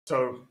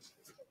So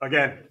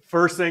again,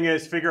 first thing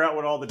is figure out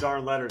what all the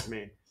darn letters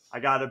mean. I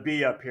got a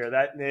B up here.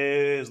 That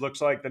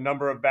looks like the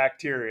number of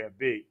bacteria,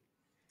 B.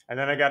 And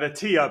then I got a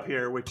T up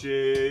here, which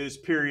is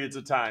periods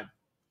of time.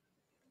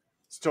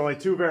 It's only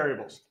two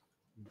variables.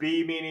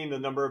 B meaning the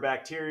number of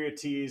bacteria,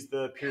 T is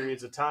the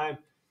periods of time.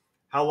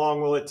 How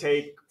long will it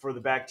take for the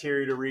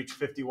bacteria to reach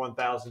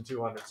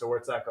 51,200? So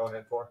what's that going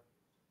in for?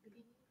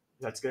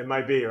 It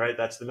might be, right?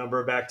 That's the number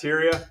of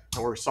bacteria.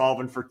 And we're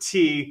solving for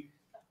T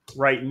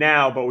right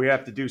now, but we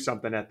have to do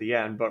something at the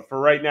end. But for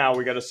right now,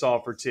 we got to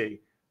solve for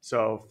T.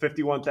 So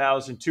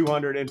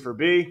 51,200 in for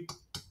B.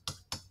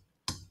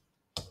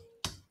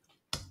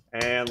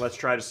 And let's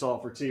try to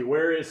solve for T.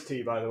 Where is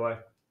T, by the way?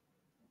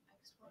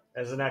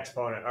 As an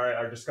exponent. All right,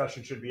 our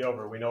discussion should be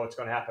over. We know what's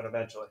going to happen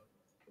eventually,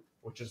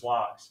 which is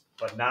logs,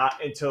 but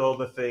not until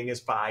the thing is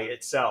by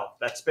itself.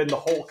 That's been the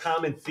whole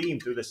common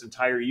theme through this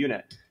entire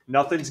unit.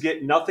 Nothing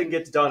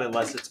gets done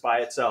unless it's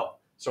by itself.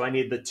 So I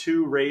need the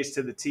 2 raised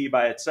to the T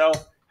by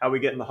itself. How are we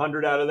getting the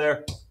 100 out of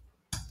there?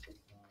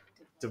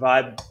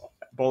 Divide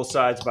both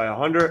sides by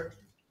 100.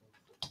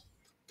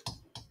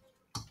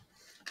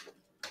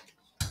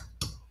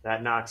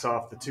 That knocks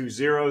off the 2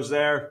 zeros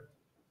there.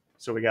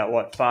 So we got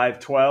what?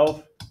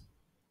 512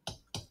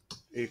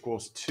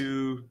 equals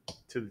 2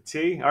 to the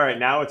T. All right,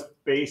 now it's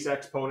base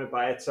exponent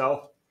by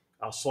itself.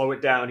 I'll slow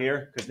it down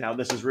here because now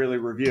this is really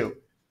review.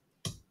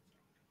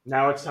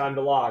 Now it's time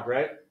to log,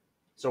 right?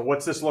 So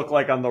what's this look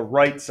like on the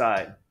right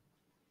side?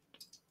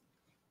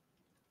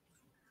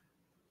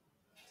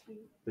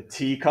 The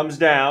T comes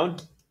down,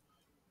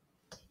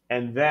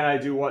 and then I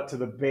do what to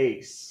the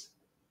base?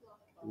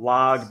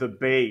 Log the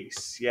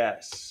base,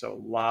 yes.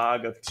 So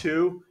log of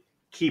 2.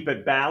 Keep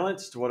it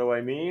balanced. What do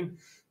I mean?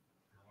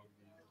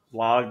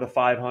 Log the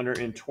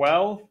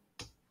 512.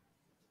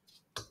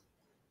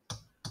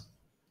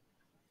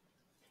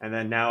 And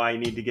then now I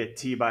need to get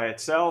T by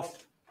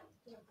itself.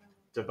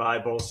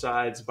 Divide both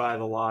sides by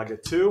the log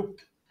of 2.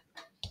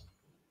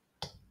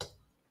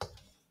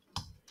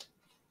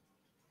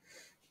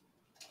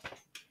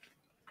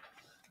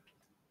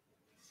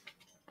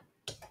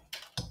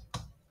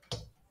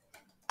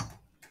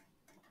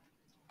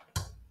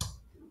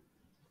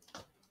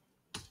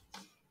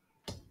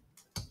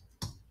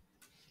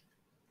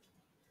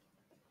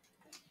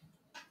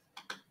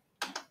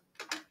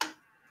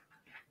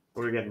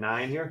 What do we get,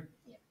 9 here?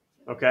 Yeah.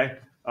 Okay.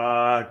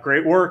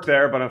 Great work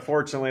there, but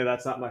unfortunately,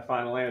 that's not my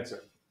final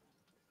answer.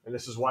 And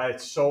this is why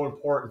it's so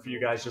important for you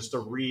guys just to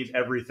read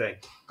everything.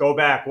 Go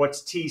back.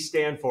 What's T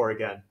stand for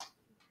again?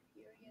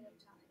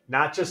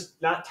 Not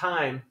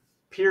time,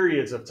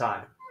 periods of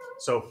time.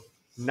 So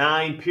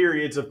 9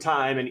 periods of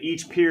time, and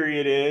each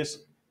period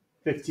is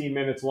 15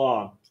 minutes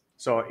long.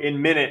 So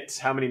in minutes,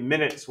 how many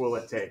minutes will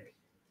it take?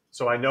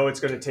 So I know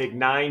it's going to take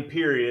 9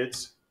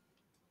 periods,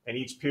 and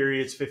each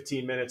period's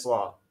 15 minutes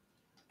long.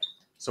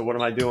 So what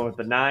am I doing with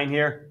the 9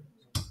 here?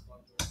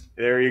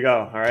 There you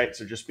go. All right,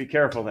 so just be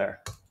careful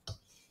there.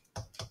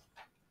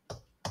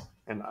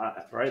 And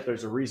right,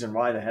 there's a reason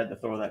why they had to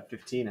throw that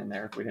 15 in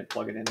there if we didn't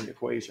plug it in the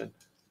equation.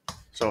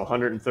 So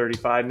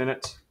 135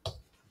 minutes.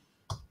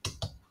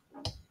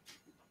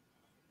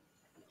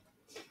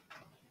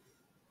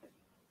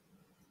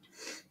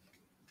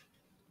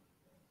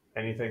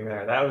 Anything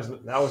there?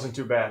 That wasn't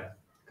too bad,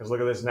 because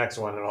look at this next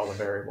one and all the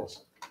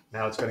variables.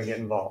 Now it's going to get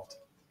involved.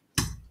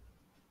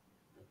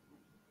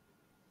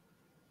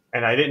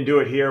 And I didn't do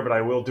it here, but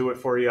I will do it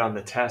for you on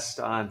the test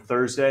on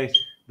Thursday.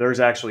 There's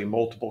actually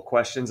multiple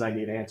questions I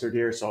need answered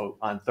here. So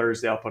on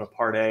Thursday, I'll put a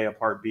part A, a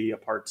part B, a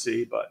part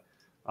C, but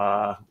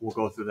we'll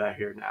go through that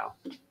here now.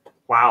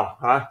 Wow,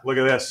 huh? Look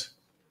at this.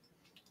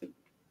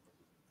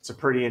 It's a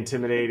pretty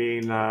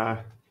intimidating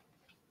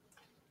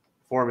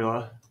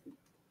formula,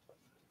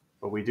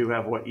 but we do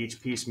have what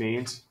each piece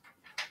means.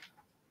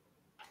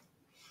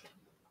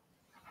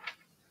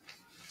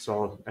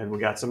 So, and we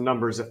got some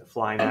numbers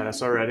flying at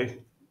us already.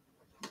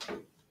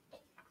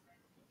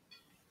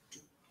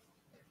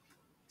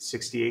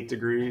 68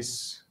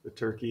 degrees. The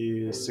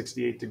turkey is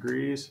 68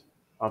 degrees.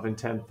 Oven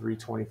temp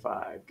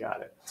 325.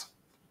 Got it.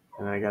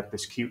 And I got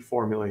this cute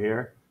formula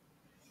here,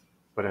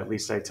 but at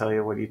least I tell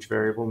you what each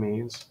variable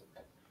means.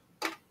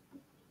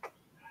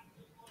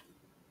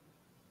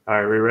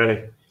 All right, we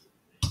ready?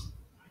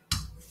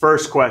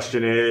 First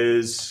question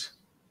is,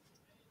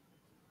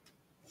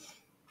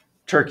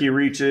 turkey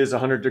reaches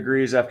 100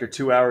 degrees after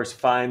 2 hours.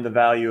 Find the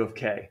value of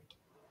K.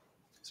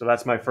 So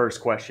that's my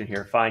first question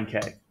here. Find K.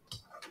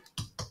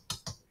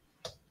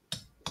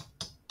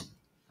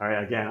 All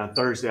right, again, on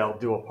Thursday, I'll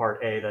do a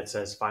part A that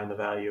says find the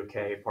value of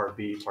K, part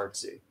B, part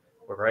C.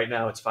 But right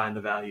now, it's find the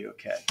value of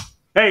K.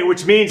 Hey,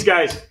 which means,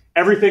 guys,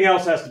 everything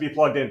else has to be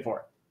plugged in for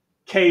it.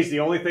 K is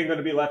the only thing going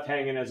to be left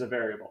hanging as a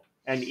variable.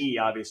 And E,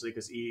 obviously,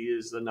 because E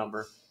is the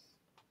number.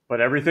 But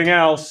everything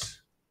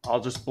else,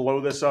 I'll just blow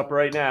this up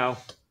right now.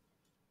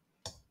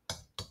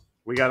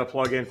 We got to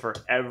plug in for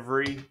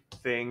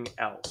everything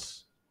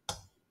else.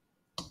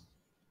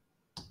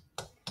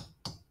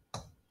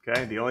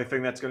 Okay, the only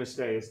thing that's going to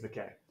stay is the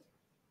K.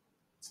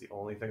 It's the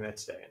only thing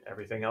that's staying.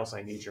 Everything else,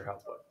 I need your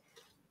help with.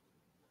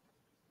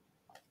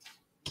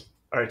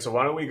 All right, so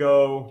why don't we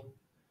go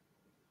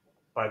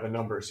by the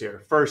numbers here.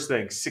 First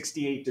thing,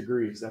 68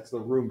 degrees. That's the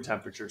room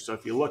temperature. So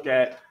if you look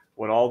at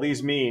what all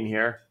these mean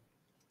here,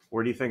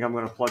 where do you think I'm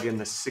going to plug in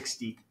the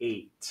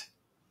 68,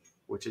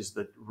 which is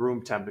the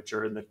room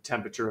temperature and the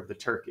temperature of the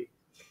turkey?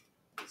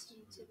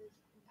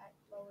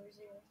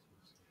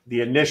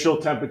 The initial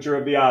temperature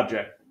of the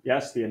object.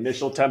 Yes, the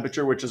initial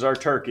temperature, which is our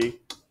turkey,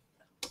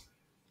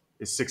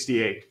 is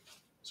 68.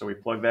 So we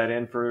plug that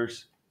in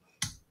first.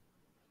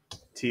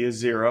 T is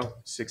 0,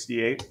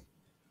 68.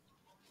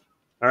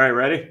 All right,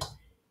 ready?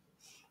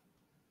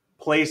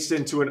 Placed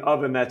into an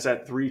oven that's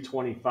at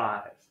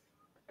 325.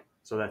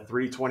 So that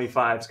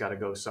 325's got to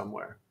go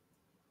somewhere.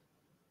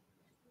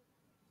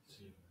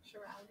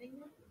 Surrounding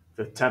it?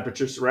 The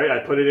temperature's right. I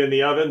put it in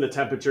the oven. The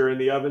temperature in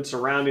the oven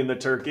surrounding the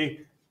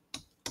turkey,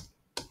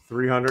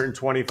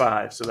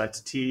 325. So that's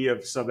T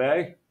of sub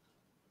A.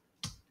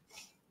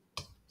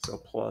 So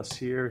plus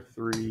here,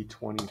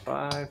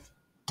 325.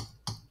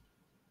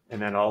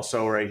 And then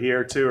also right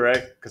here too,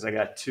 right? Because I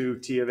got 2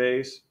 T of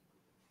A's.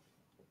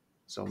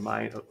 So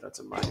that's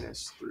a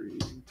minus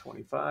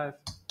 325.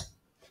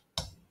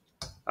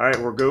 All right,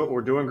 we're good.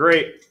 We're doing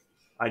great.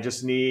 I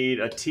just need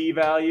a T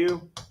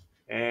value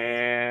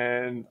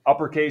and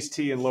uppercase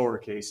T and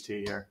lowercase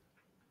t here.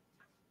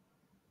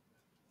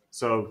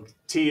 So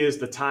T is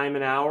the time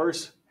in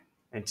hours,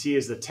 and T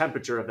is the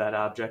temperature of that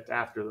object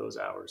after those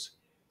hours.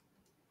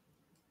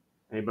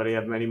 Anybody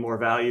have any more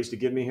values to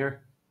give me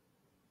here?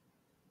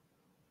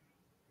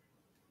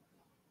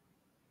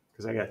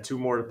 Because I got 2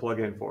 more to plug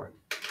in for.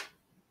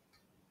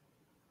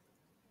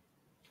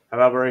 How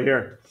about right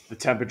here? The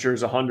temperature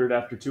is 100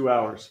 after 2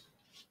 hours.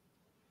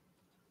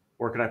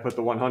 Where can I put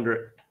the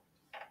 100?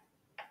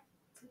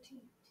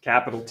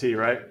 Capital T,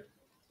 right?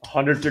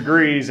 100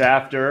 degrees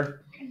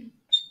after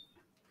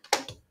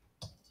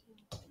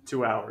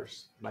 2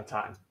 hours, my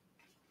time.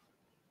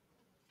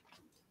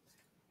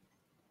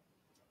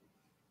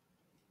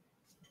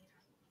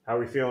 How are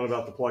we feeling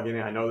about the plugging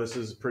in? I know this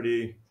is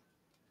pretty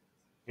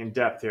in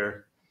depth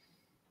here.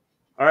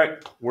 All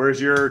right,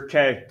 where's your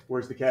K?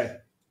 Where's the K?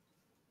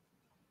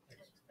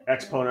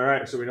 Exponent, all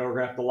right, so we know we're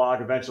going to have to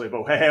log eventually,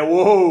 but hey,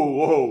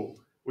 whoa,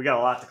 we got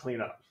a lot to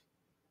clean up.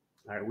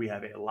 All right, we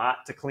have a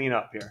lot to clean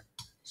up here.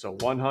 So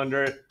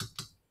 100,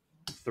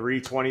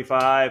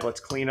 325, let's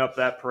clean up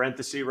that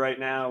parenthesis right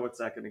now. What's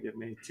that going to give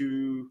me?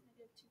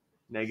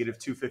 Negative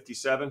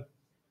 257.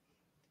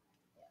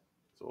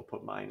 So we'll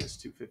put minus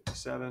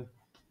 257.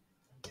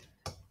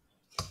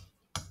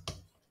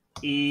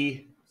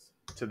 E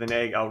to the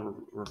neg, I'll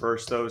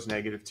reverse those,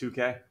 negative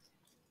 2K.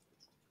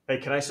 Hey,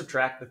 can I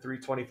subtract the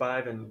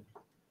 325 and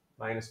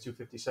minus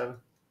 257?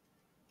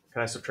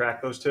 Can I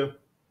subtract those two?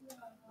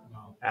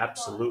 No.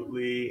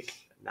 Absolutely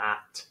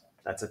not.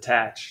 That's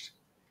attached.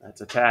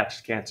 That's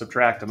attached. Can't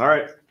subtract them. All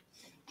right.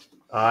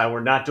 We're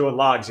not doing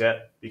logs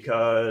yet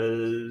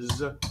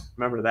because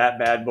remember that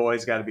bad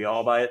boy's got to be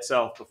all by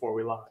itself before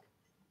we log.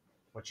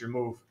 What's your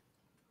move?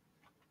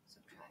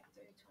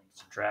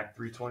 Subtract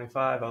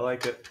 325. I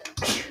like it.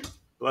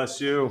 Bless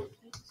you.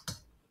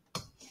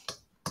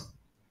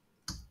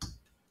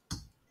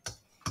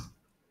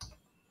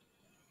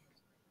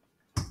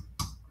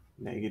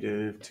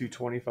 Negative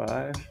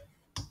 225.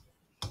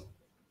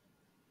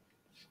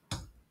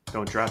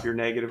 Don't drop your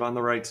negative on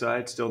the right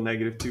side. Still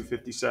negative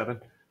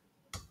 257.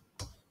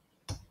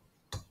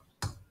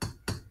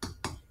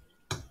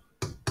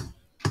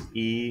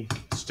 E.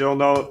 Still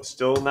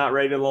not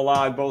ready to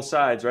log both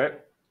sides, right?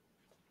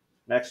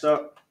 Next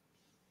up.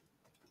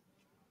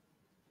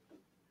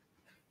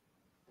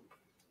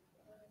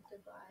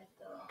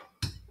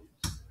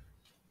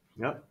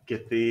 Yep.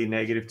 Get the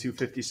negative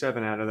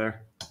 257 out of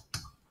there.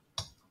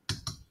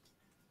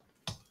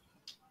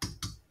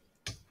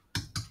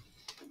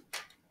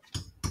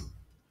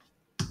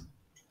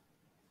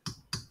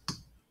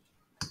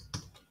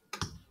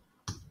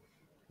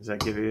 Does that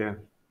give you?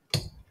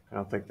 I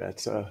don't think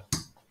that's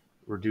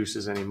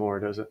reduces anymore,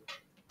 does it?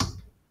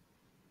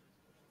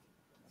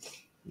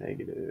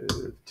 Negative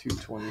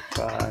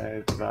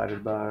 225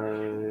 divided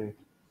by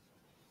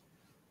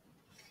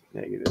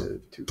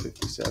negative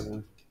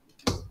 257.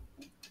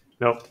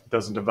 Nope,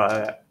 doesn't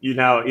divide that.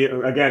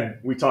 Again,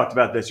 we talked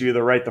about this. You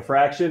either write the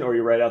fraction or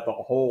you write out the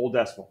whole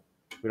decimal.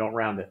 We don't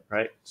round it,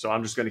 right? So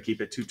I'm just going to keep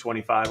it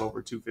 225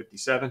 over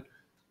 257.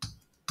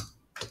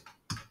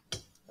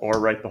 Or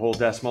write the whole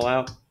decimal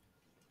out.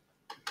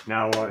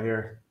 Now what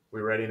here?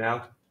 We ready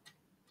now?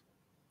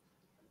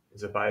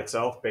 Is it by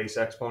itself? Base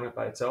exponent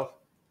by itself?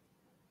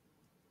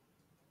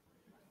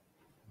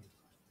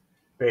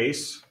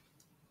 Base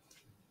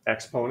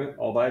exponent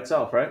all by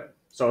itself, right?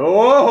 So,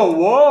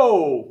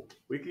 whoa,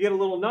 we could get a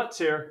little nuts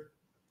here.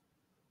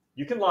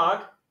 You can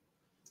log,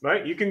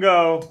 right? You can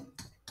go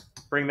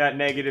bring that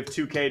negative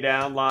 2K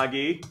down, log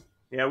E.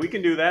 Yeah, we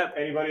can do that.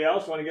 Anybody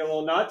else want to get a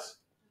little nuts?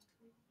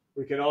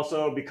 We can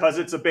also, because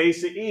it's a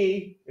base of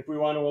E, if we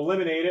want to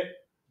eliminate it,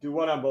 do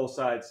what on both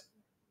sides?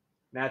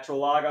 Natural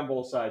log on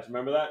both sides.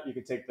 Remember that? You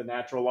can take the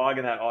natural log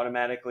and that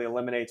automatically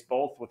eliminates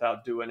both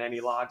without doing any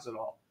logs at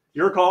all.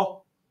 Your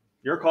call.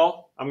 Your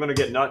call. I'm going to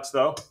get nuts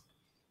though.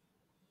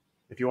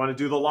 If you want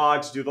to do the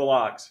logs, do the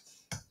logs.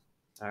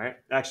 All right.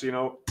 Actually, you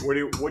know, what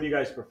do you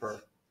guys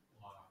prefer?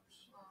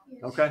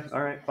 Okay.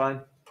 All right. Fine.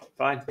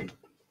 Fine.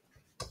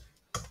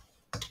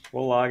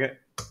 We'll log it.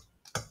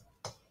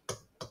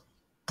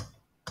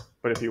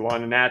 But if you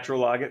want a natural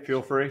log it,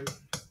 feel free.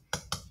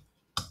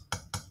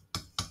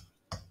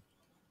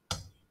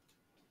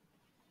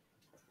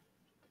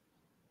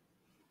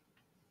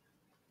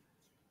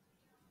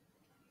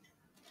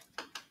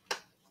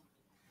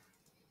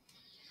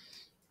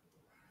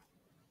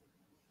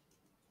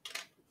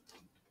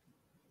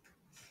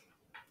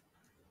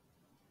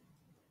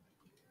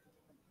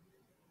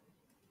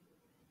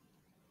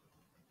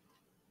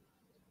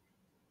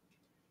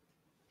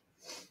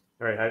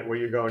 All right, where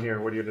are you going here?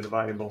 What are you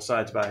dividing both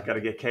sides by? I got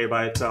to get k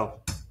by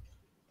itself.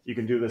 You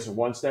can do this in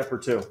one step or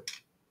two.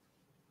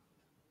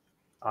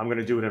 I'm going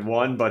to do it in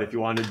one, but if you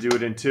want to do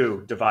it in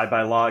two, divide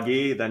by log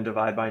e, then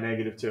divide by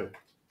 -2. All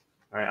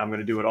right, I'm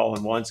going to do it all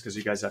in once because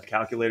you guys have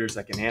calculators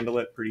that can handle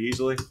it pretty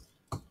easily.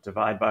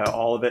 Divide by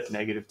all of it,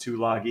 -2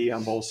 log e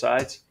on both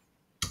sides.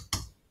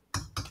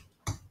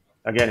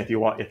 Again,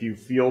 if you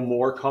feel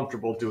more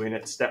comfortable doing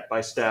it step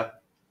by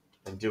step,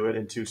 then do it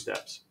in 2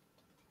 steps.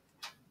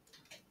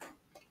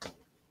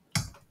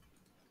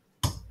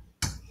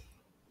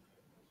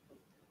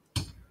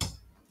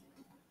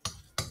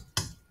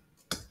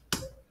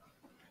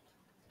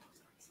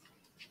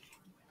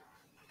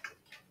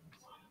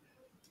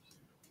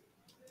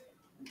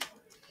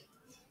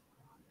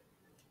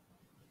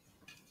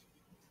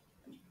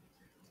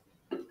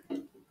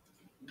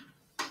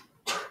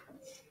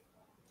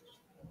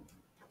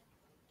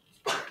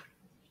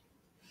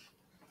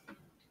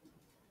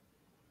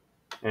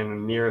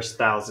 And nearest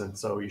thousand,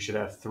 so you should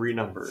have 3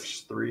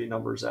 numbers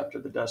after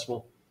the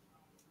decimal.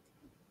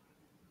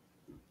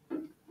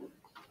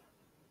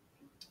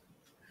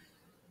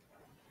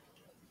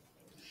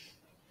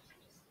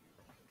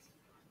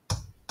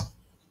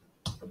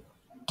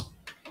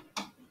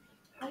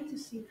 How do you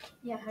see?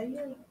 Yeah, how do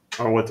you?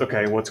 Oh,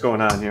 what's going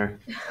on here?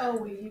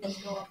 Oh, wait, you can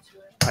go up to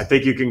it. I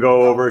think you can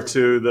go over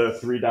to the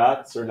 3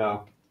 dots, or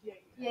no? Yeah.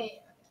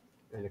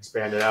 And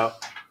expand it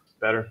out.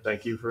 Better.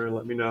 Thank you for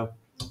letting me know.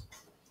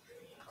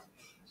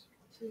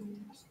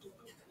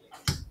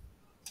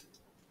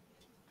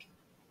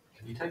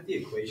 Can you type the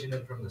equation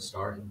in from the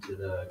start into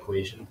the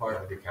equation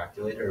part of your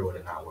calculator, or would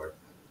it not work?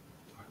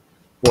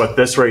 What,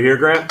 this right here,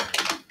 Grant?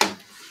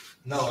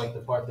 No, like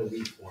the part that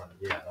we formed.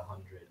 Yeah, the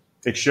 100.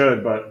 It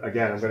should, but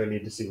again, I'm going to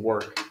need to see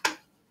work.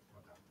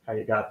 How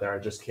you got there. I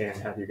just can't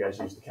have you guys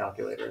use the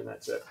calculator and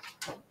that's it.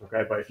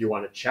 Okay, but if you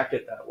want to check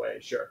it that way,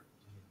 sure.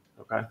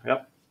 Okay,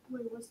 yep.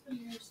 Wait, what's the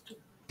nearest?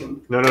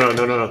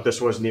 No. This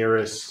was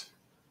nearest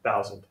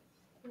 1,000.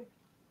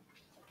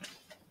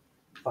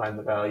 Find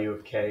the value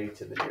of k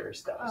to the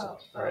nearest 1,000. Oh.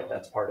 All right,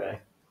 that's part A.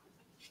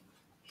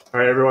 All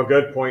right, everyone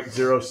good?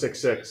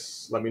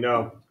 0.066. Let me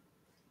know.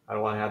 I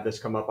don't want to have this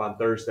come up on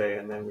Thursday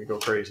and then we go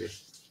crazy.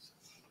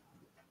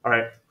 All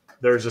right,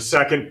 there's a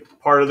second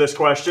part of this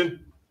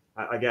question.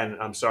 Again,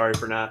 I'm sorry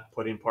for not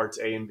putting parts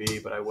A and B,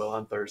 but I will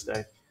on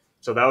Thursday.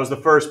 So that was the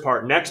first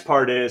part. Next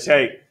part is,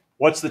 hey,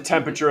 what's the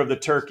temperature of the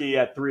turkey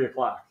at 3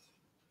 o'clock?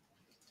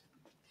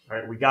 All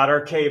right, we got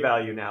our K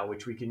value now,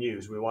 which we can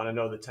use. We want to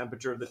know the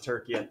temperature of the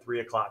turkey at 3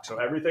 o'clock. So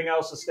everything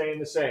else is staying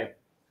the same.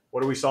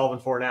 What are we solving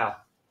for now?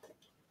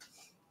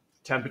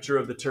 Temperature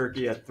of the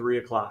turkey at 3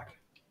 o'clock.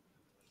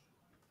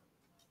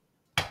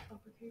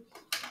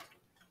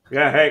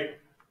 Yeah, hey,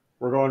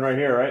 we're going right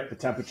here, right? The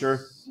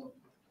temperature.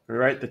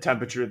 Right, the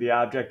temperature of the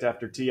object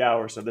after T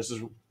hours. So this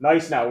is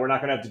nice now. We're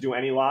not going to have to do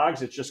any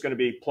logs. It's just going to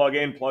be plug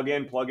in,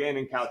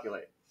 and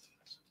calculate.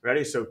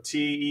 Ready? So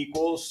T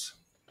equals.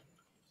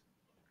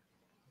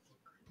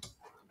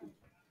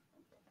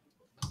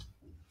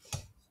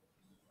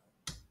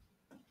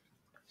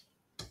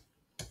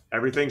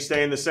 Everything's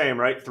staying the same,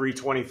 right?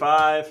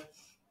 325.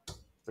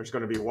 There's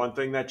going to be one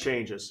thing that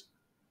changes.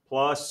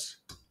 Plus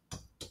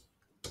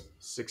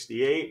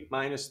 68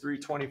 minus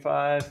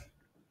 325.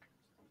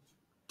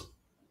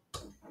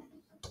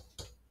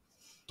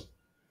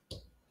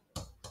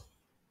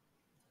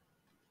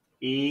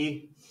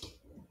 E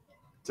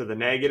to the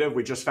negative.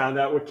 We just found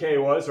out what K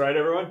was, right,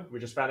 everyone? We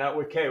just found out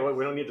what K was.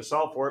 We don't need to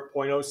solve for it.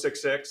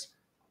 0.066.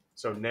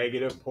 So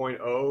negative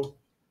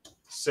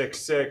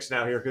 0.066.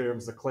 Now here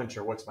comes the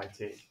clincher. What's my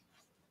T?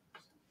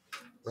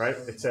 Right?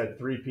 It said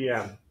 3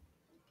 p.m.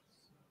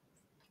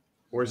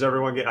 Where's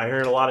everyone get? I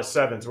hear a lot of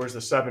 7s. Where's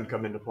the 7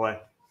 come into play?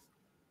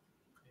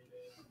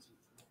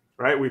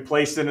 Right? We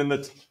placed it in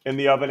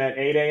the oven at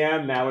 8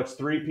 a.m. Now it's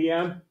 3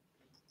 p.m.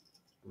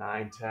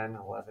 9, 10,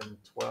 11,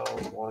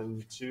 12,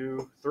 1,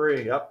 2,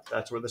 3. Yep,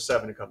 that's where the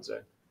 7 comes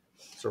in.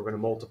 So we're going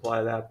to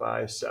multiply that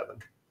by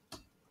 7.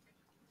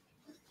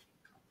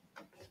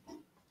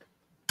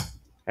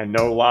 And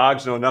no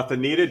logs, no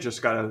nothing needed.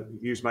 Just got to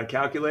use my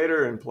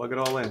calculator and plug it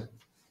all in.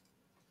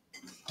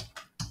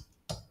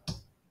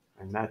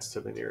 And that's to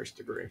the nearest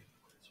degree.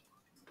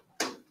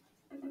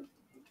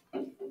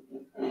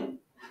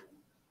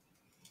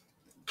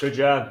 Good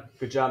job.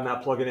 Good job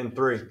not plugging in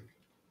 3.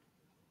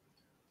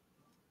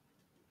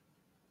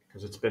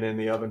 because it's been in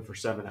the oven for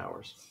 7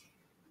 hours.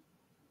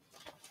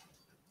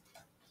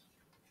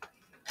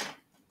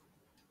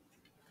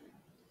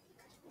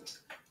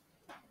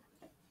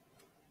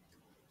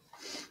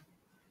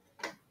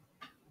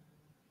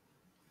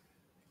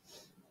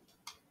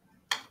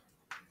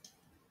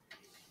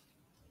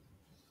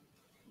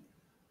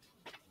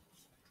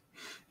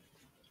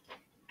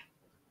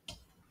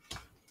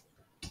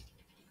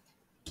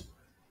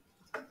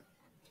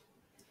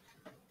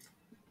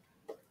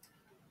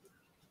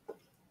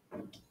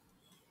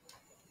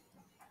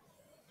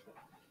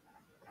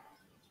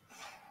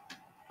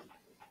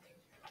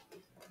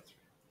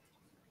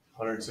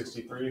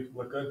 $163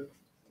 look good?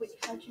 Wait,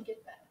 how'd you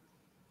get that?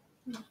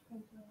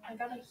 I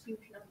got a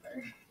huge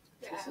number.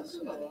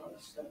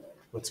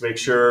 Let's make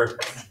sure,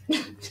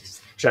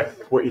 check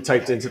what you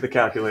typed into the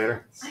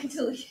calculator. I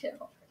deleted it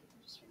already.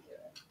 Just redo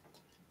it.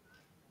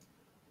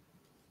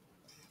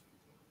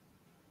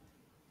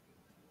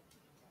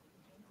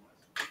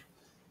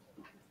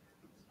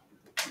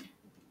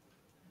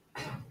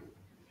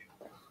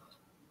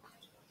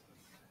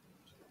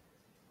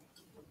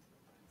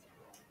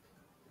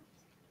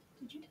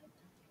 Did you type that?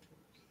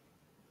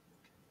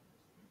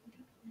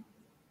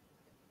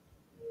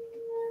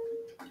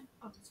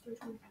 Oh, it's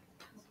 325.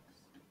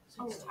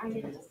 Oh, I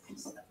didn't.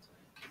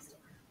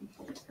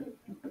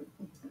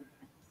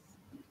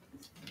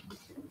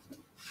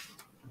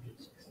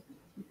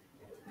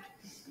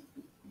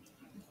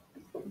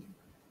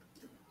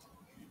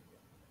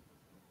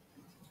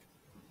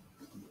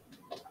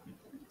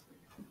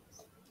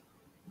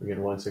 We get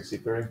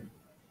 163?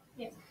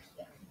 Yeah.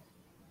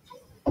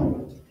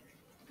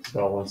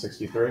 Spell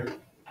 163? I got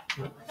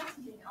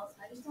something else.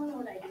 I just don't know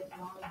what I did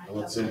wrong.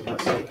 Let's see.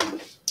 Let's see.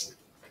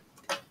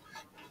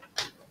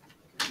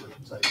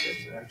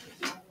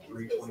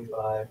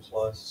 325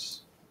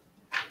 plus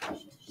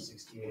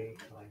 68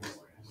 minus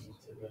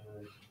to the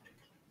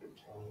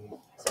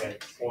okay,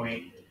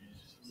 point.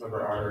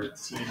 Remember our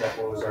T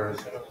that was our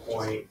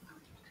point.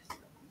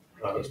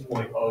 It was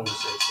 0.066.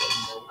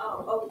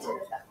 Oh, to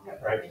the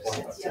fact. Right?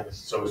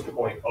 So it's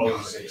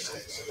 0.066.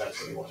 So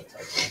that's what you want to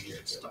type in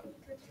here. So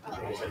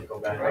then go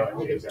back up.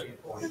 It's got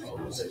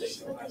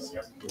 0.066.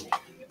 Yep.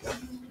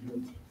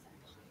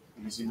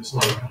 Easy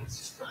mistake.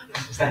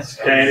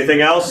 Okay, anything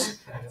else?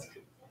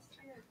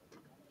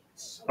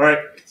 All right,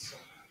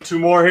 2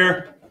 more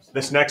here.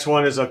 This next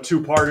one is a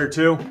 2-parter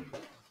too.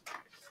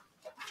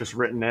 Just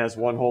written as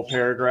one whole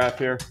paragraph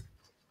here.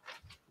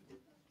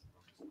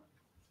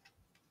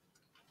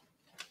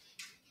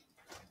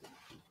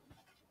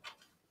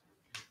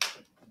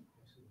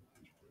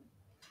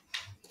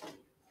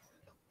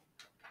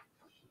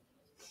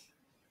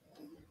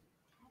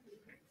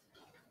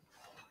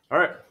 All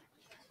right,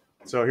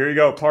 so here you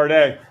go, part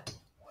A.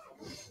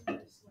 We're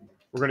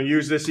going to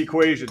use this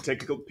equation.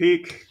 Take a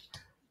peek.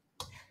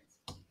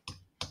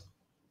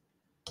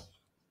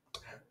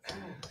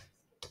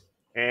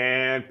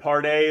 And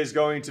part A is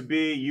going to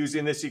be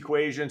using this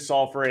equation,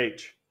 solve for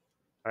H.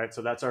 All right,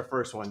 so that's our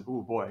first one.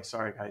 Ooh, boy,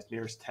 sorry, guys,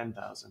 nearest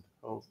 10,000.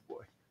 Oh,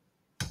 boy.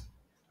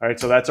 All right,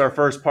 so that's our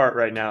first part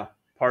right now.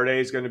 Part A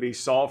is going to be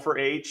solve for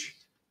H,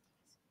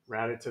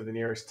 round it to the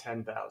nearest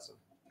 10,000.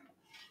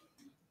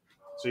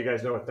 So you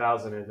guys know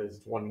 1,000 is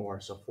one more,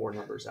 so 4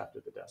 numbers after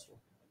the decimal.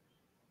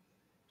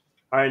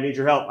 All right, I need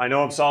your help. I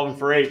know I'm solving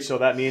for H, so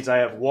that means I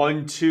have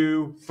 1,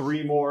 2,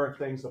 3 more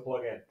things to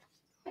plug in.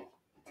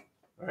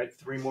 All right,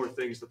 3 more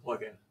things to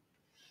plug in.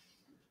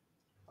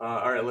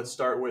 All right, let's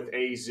start with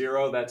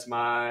A0. That's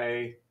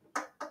my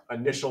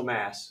initial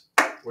mass.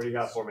 What do you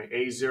got for me?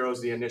 A0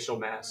 is the initial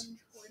mass.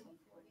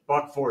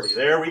 $1.40.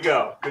 There we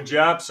go. Good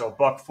job. So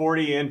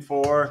 $1.40 in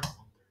for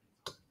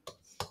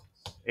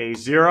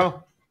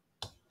A0.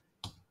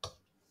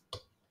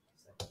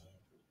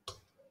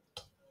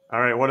 All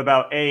right, what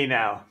about A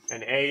now?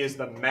 And A is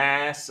the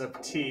mass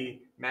of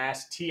T,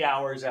 mass T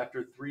hours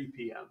after 3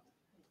 p.m.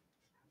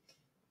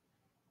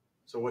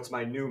 So what's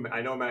my new,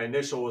 I know my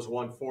initial was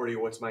 140.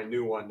 What's my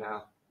new one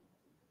now?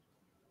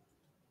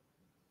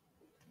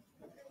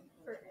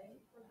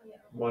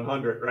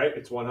 100, right?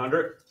 It's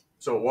 100.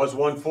 So it was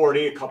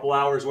 140. A couple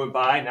hours went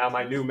by. Now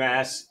my new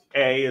mass,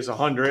 A, is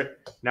 100.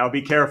 Now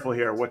be careful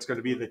here. What's going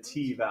to be the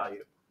T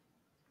value?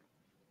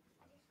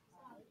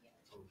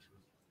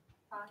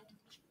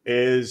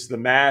 Is the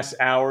mass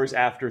hours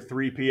after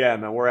 3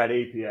 p.m. and we're at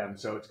 8 p.m.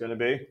 So it's going to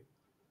be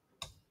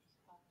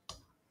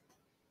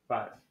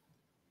 5.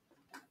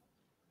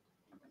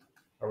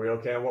 Are we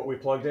okay on what we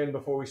plugged in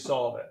before we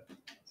solve it?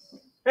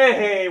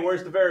 Hey,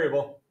 where's the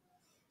variable?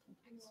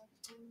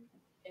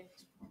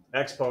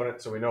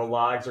 Exponent. So we know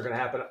logs are going to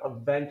happen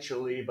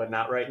eventually, but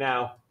not right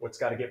now. What's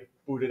got to get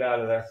booted out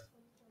of there?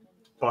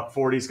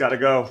 $1.40's got to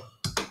go.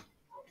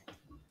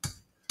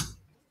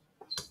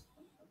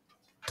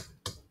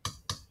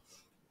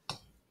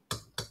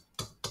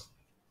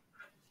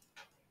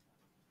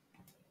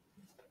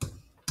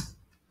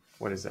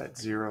 What is that?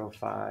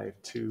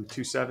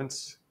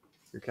 0.522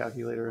 your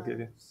calculator will give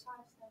you?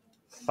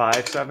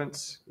 5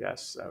 sevenths?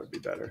 Yes, that would be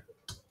better.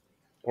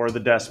 Or the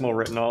decimal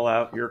written all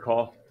out, your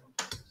call.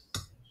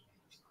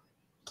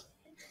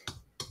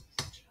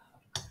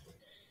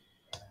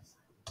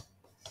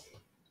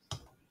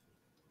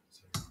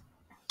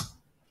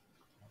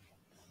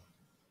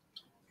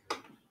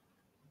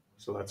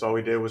 So that's all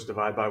we did was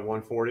divide by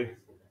 140.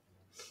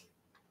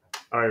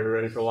 All right, we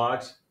ready for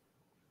logs?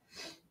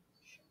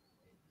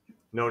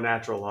 No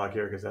natural log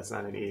here because that's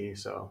not an E.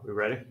 So we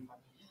ready?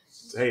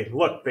 Hey,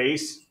 look,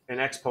 base and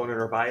exponent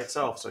are by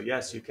itself. So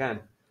yes, you can.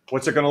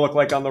 What's it going to look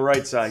like on the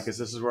right side? Because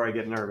this is where I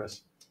get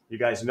nervous. You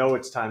guys know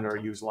it's time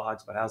to use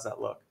logs, but how's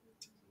that look?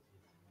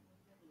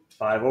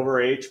 5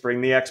 over h, bring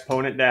the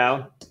exponent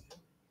down.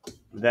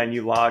 Then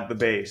you log the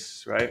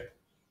base, right?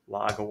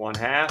 Log of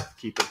 1/2,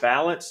 keep it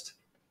balanced.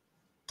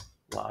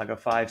 Log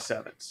of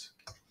 5/7.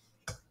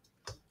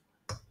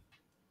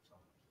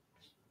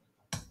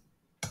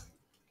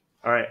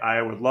 All right,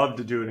 I would love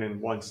to do it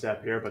in one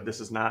step here, but this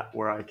is not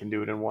where I can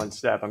do it in one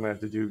step. I'm going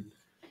to have to do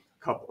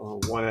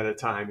one at a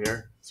time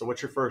here. So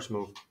what's your first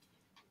move?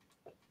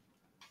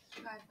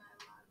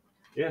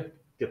 Yeah,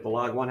 get the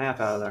log 1/2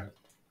 out of there.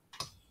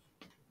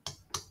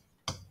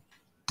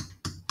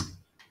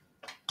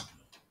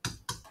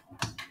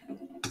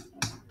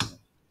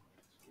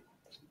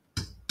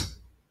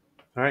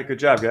 All right, good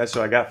job, guys.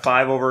 So I got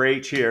 5 over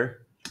h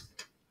here.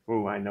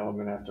 Ooh, I know I'm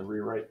going to have to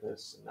rewrite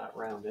this and not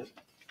round it.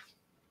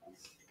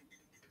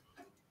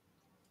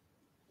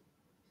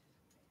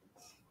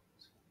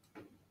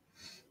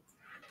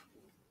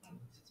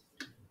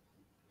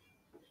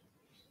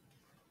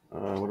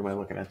 What am I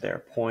looking at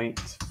there?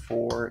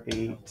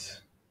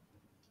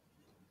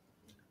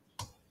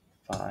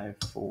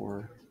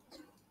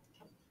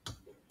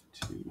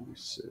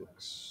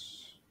 0.485426.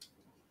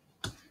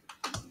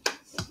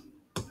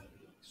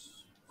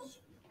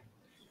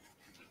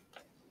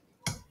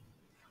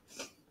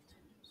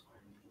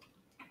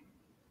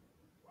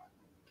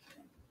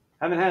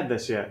 Haven't had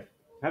this yet.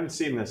 Haven't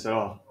seen this at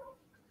all.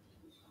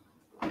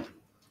 What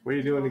are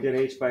you doing to get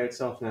h by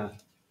itself now?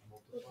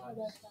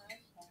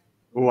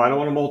 Oh, I don't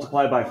want to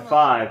multiply by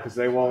 5 because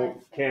they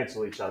won't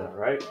cancel each other,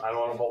 right? I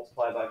don't want to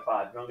multiply by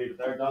 5. You don't leave it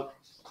there, Doug?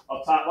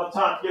 Up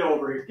top, get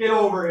over here. Get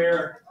over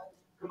here.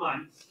 Come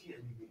on. You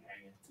can't leave me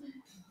hanging. Did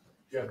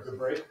you have a good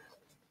break?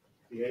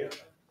 Yeah.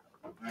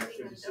 All right,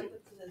 good to see you.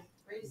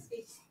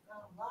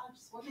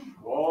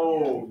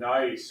 Whoa,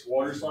 nice.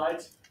 Water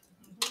slides?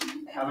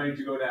 How many did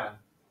you go down?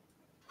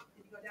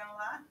 Did you go down a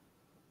lot?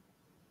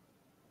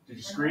 Did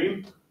you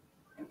scream?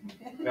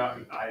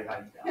 No, I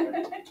doubt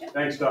it.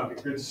 Thanks, Duncan.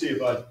 Good to see you,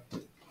 bud.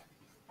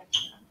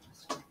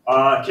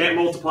 Can't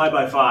multiply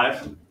by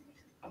 5.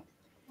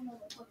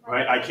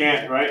 Right? I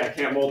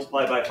can't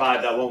multiply by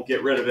 5. That won't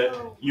get rid of it.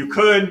 You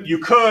could,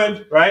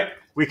 right?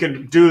 We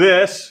can do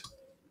this,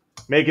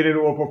 make it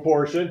into a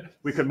proportion.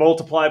 We could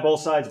multiply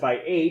both sides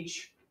by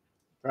h,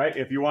 right?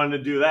 If you wanted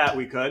to do that,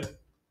 we could.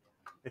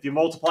 If you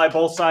multiply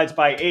both sides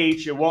by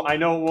h, it won't. I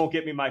know it won't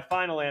get me my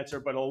final answer,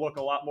 but it'll look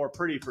a lot more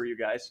pretty for you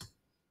guys.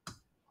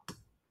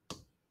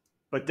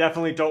 But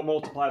definitely don't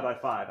multiply by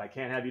 5. I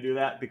can't have you do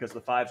that because the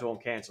 5s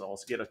won't cancel.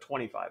 Let's get a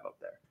 25 up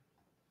there.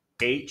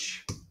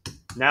 H.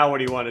 Now what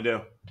do you want to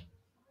do?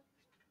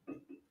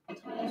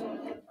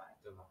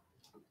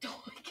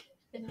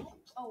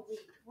 Oh,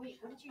 wait,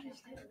 what did you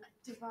just do?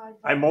 Divide.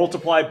 I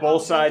multiply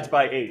both sides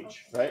by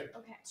h, right?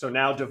 Okay. So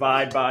now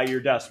divide by your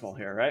decimal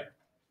here, right?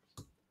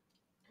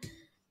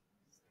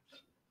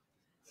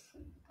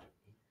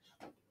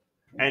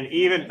 And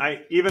even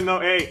though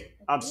I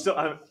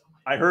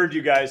heard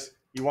you guys.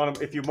 You want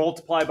to, if you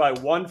multiply by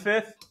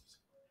 1/5,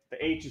 the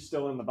h is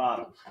still in the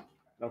bottom.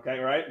 Okay,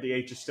 right? The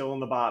h is still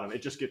in the bottom.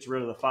 It just gets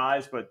rid of the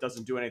 5s, but it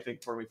doesn't do anything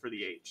for me for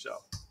the h.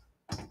 So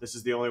this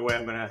is the only way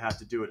I'm going to have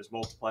to do it is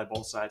multiply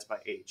both sides by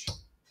h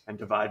and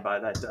divide by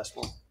that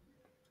decimal,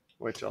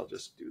 which I'll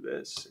just do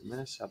this and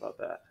this. How about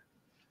that?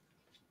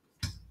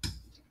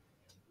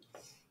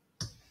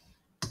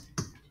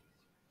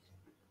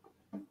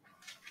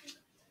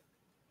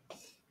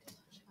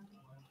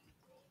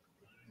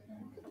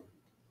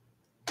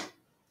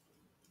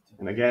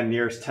 And again,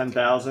 nearest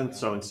 10,000.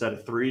 So instead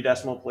of 3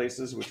 decimal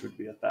places, which would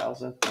be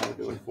 1,000, now we're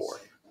doing 4.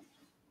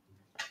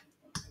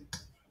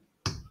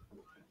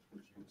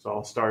 So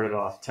I'll start it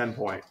off 10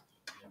 point.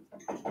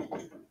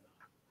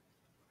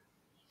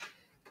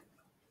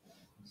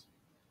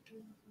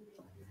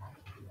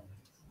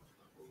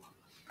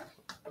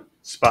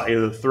 Spot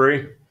either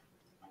 3,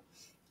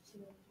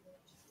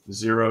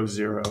 0,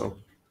 0,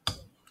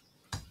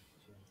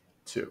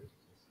 2.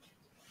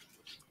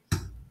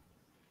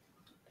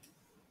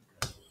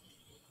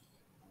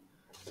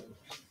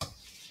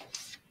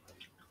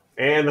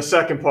 And the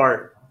second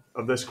part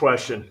of this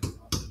question.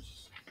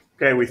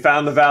 Okay, we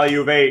found the value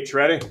of h.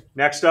 Ready?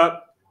 Next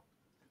up,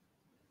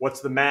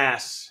 what's the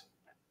mass?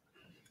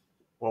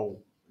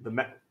 Well,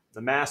 the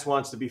mass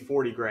wants to be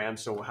 40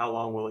 grams, so how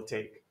long will it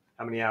take?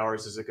 How many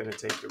hours is it going to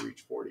take to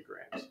reach 40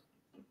 grams?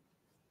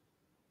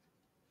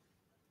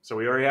 So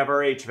we already have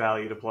our h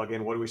value to plug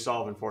in. What are we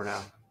solving for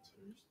now?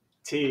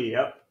 T,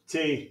 yep,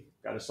 T.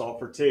 Got to solve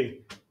for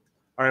T.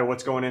 All right,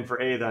 what's going in for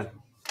A then?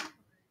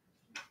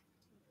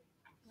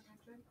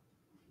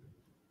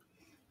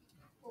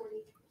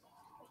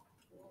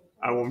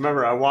 I will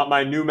remember, I want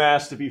my new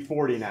mass to be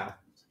 40 now.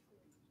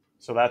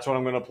 So that's what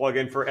I'm going to plug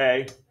in for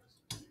A.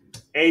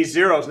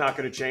 A0 is not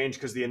going to change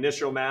because the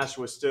initial mass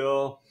was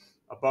still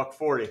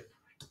 $1.40.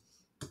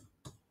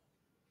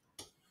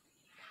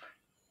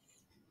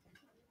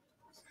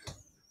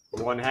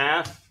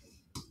 1/2.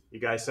 You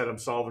guys said I'm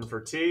solving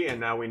for t, and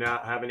now we now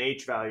have an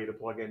h value to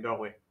plug in, don't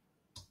we?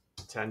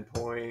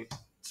 10.00,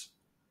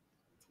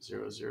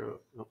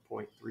 no,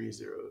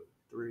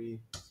 0.303002.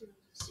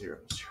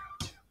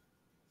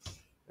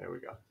 There we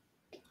go.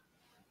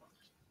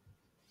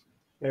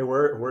 Hey,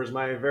 where's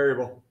my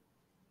variable?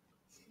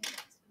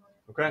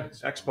 Okay,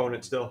 it's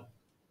exponent still.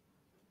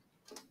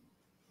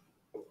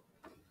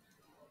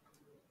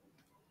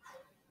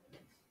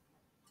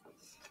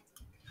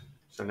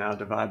 So now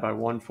divide by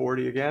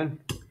 140 again.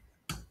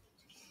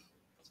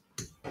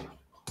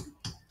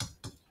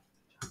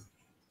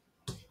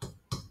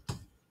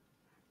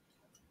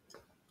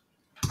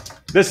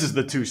 This is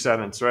the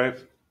 2/7, right?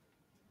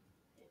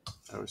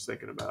 I was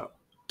thinking about.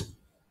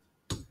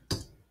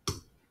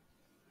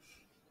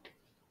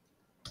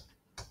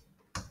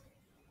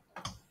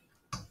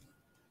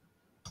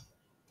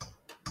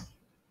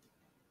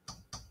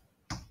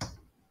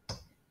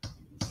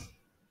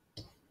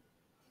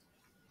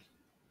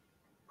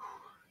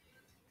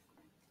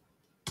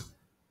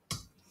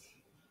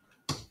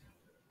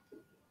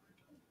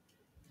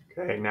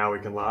 Okay, now we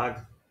can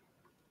log.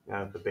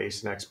 Now the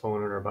base and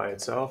exponent are by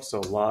itself, so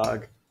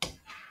log.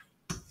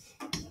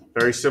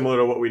 Very similar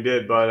to what we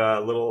did, but a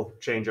little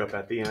change up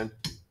at the end.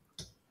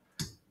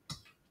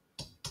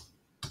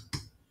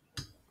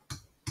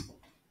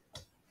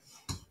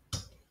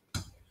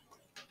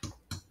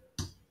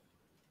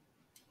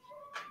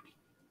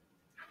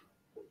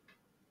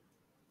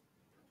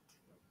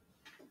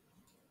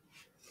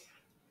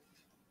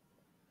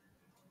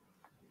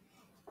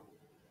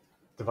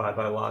 Divide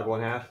by log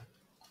 1/2.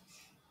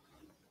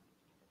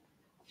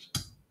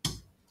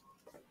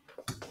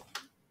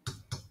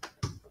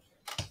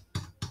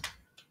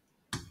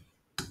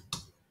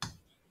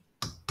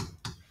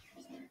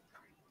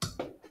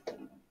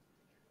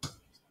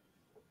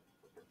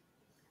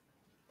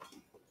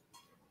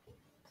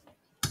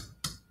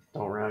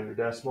 Don't round your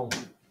decimal.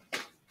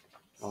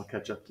 I'll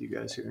catch up to you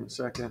guys here in a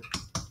second.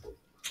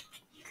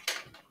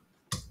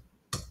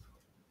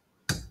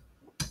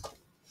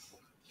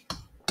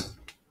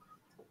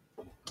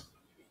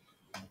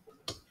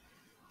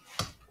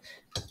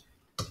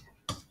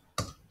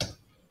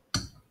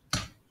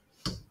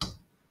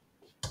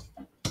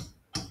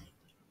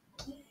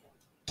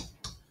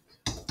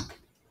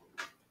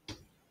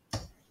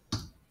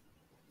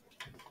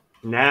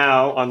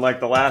 Now, unlike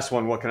the last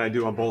one, what can I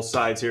do on both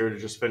sides here to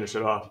just finish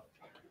it off?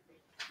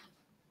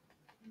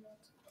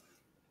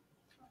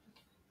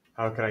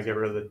 How can I get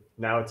rid of the,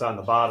 now it's on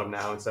the bottom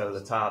now instead of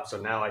the top, so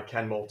now I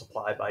can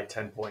multiply by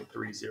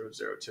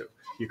 10.3002.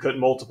 You couldn't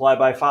multiply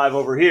by 5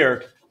 over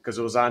here because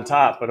it was on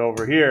top, but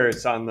over here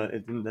it's on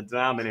in the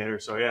denominator,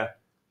 so yeah,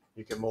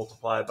 you can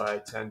multiply by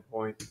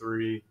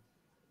 10.3002.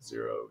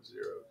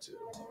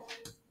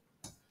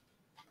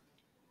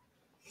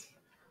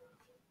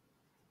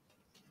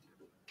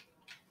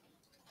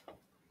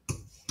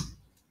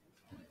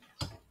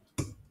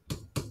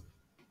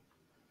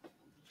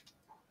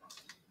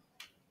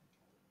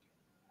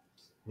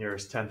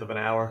 Nearest 1/10 of an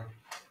hour.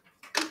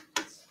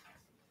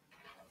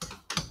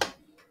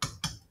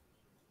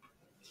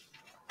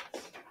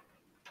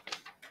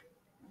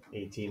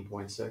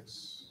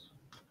 $18.6.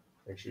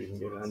 Make sure you can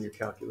get it on your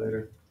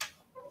calculator.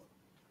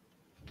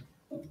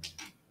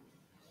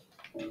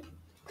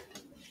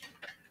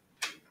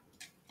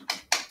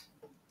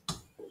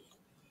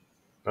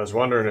 I was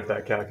wondering if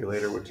that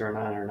calculator would turn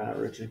on or not,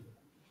 Richie.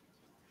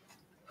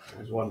 I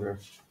was wondering.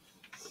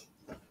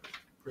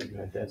 Pretty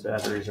good dead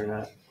batteries or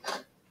not.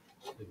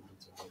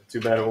 Too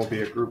bad it won't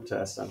be a group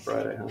test on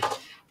Friday, huh?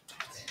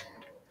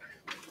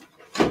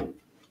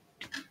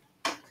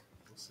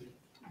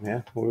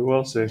 Yeah, we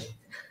will see.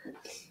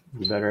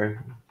 You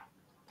better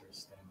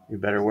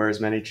wear as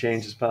many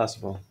chains as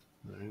possible.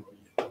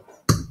 All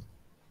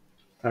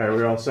right,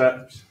 we're all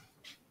set.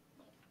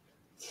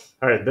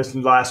 All right, this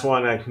last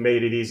one, I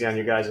made it easy on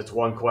you guys. It's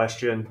one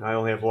question. I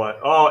only have what?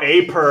 Oh,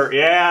 APERT.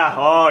 Yeah.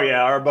 Oh,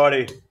 yeah, our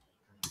buddy.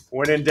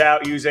 When in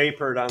doubt, use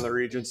APERT on the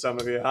region, some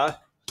of you, huh?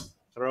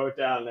 Throw it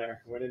down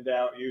there. When in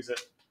doubt, use it.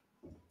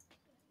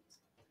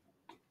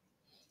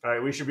 All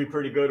right, we should be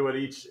pretty good what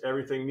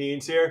everything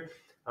means here.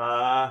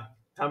 How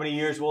many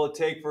years will it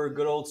take for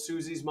good old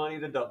Susie's money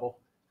to double?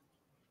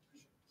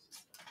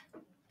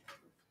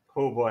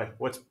 Oh boy,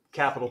 what's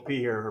capital P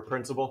here? Her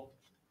principal?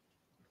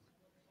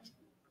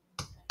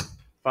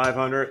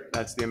 500.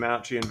 That's the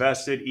amount she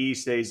invested. E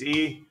stays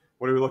E.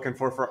 What are we looking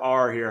for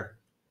R here?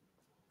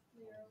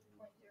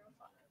 0.05.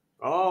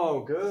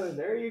 Oh, good.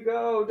 There you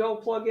go.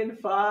 Don't plug in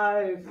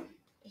 5.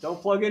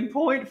 Don't plug in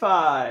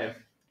 0.5.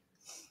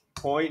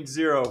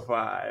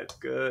 0.05.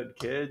 Good,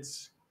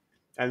 kids.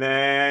 And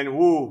then,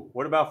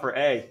 what about for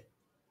A?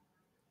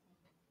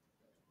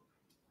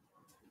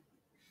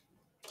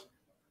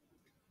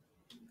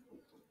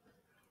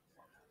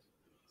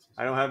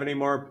 I don't have any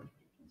more,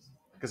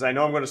 because I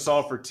know I'm going to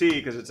solve for T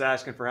because it's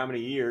asking for how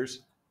many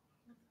years.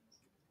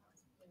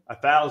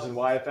 1,000.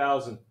 Why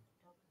 1,000?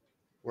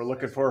 We're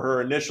looking for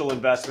her initial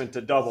investment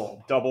to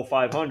double. Double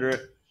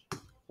 500.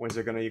 When's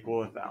it going to equal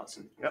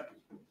 1,000? Yep.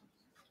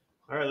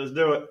 All right, let's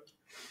do it.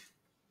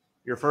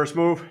 Your first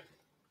move?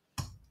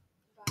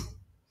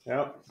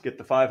 Yep. Get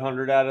the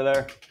 500 out of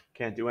there.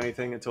 Can't do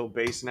anything until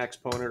base and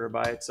exponent are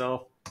by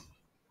itself.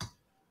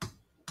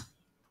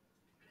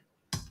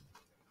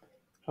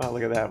 Oh,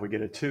 look at that. We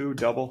get a 2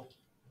 double.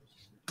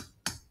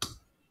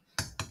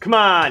 Come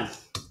on.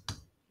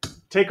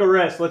 Take a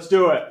risk. Let's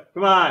do it.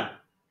 Come on.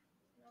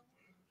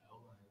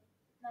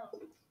 No.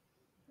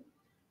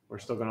 We're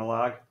still going to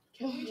log?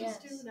 Can we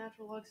just do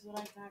natural log so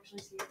that I can actually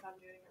see if I'm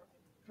doing it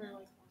right? For like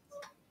once.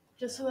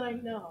 Just so that I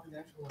know.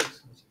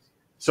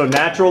 So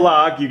natural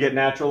log, you get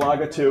natural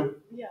log of 2.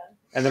 Yeah.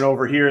 And then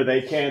over here,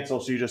 they cancel,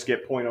 so you just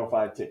get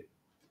 0.05t.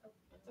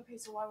 Okay,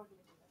 so why would we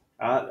do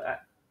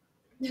that?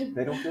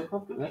 They don't feel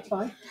comfortable. That's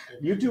fine.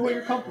 You do what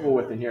you're comfortable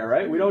with in here,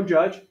 right? We don't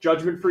judge.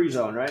 Judgment-free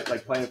zone, right?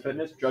 Like Planet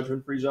Fitness,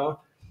 judgment-free zone.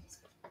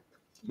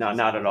 No,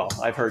 not at all.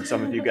 I've heard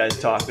some of you guys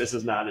talk. This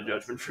is not a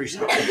judgment-free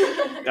zone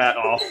at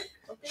all.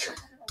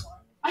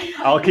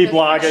 I'll keep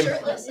logging.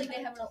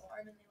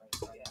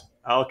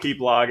 I'll keep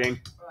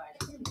logging.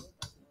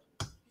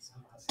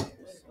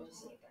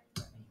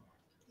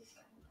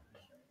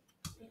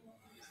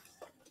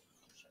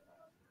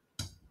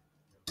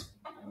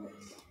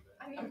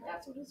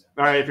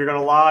 All right, if you're going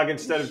to log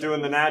instead of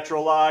doing the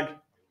natural log,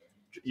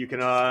 you can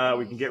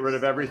we can get rid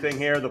of everything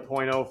here, the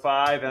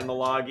 0.05 and the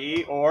log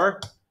E,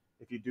 or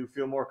if you do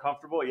feel more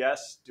comfortable,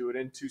 yes, do it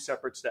in 2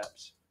 separate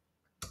steps.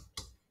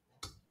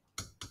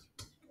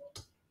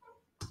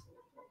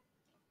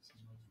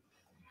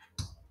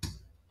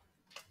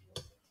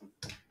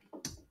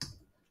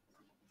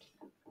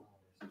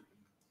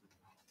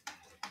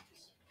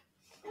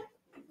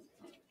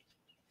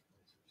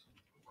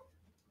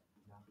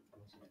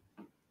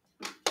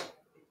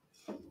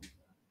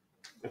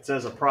 It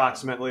says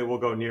approximately, we'll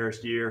go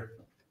nearest year.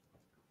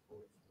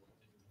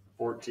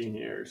 14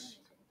 years.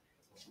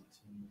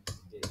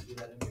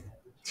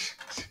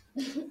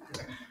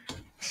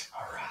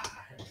 All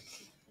right.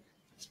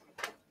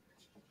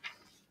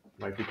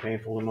 Might be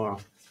painful tomorrow.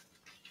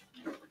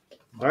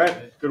 All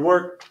right, good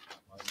work.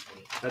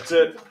 That's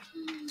it.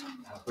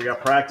 We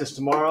got practice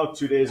tomorrow,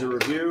 2 days of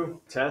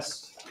review,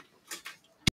 test.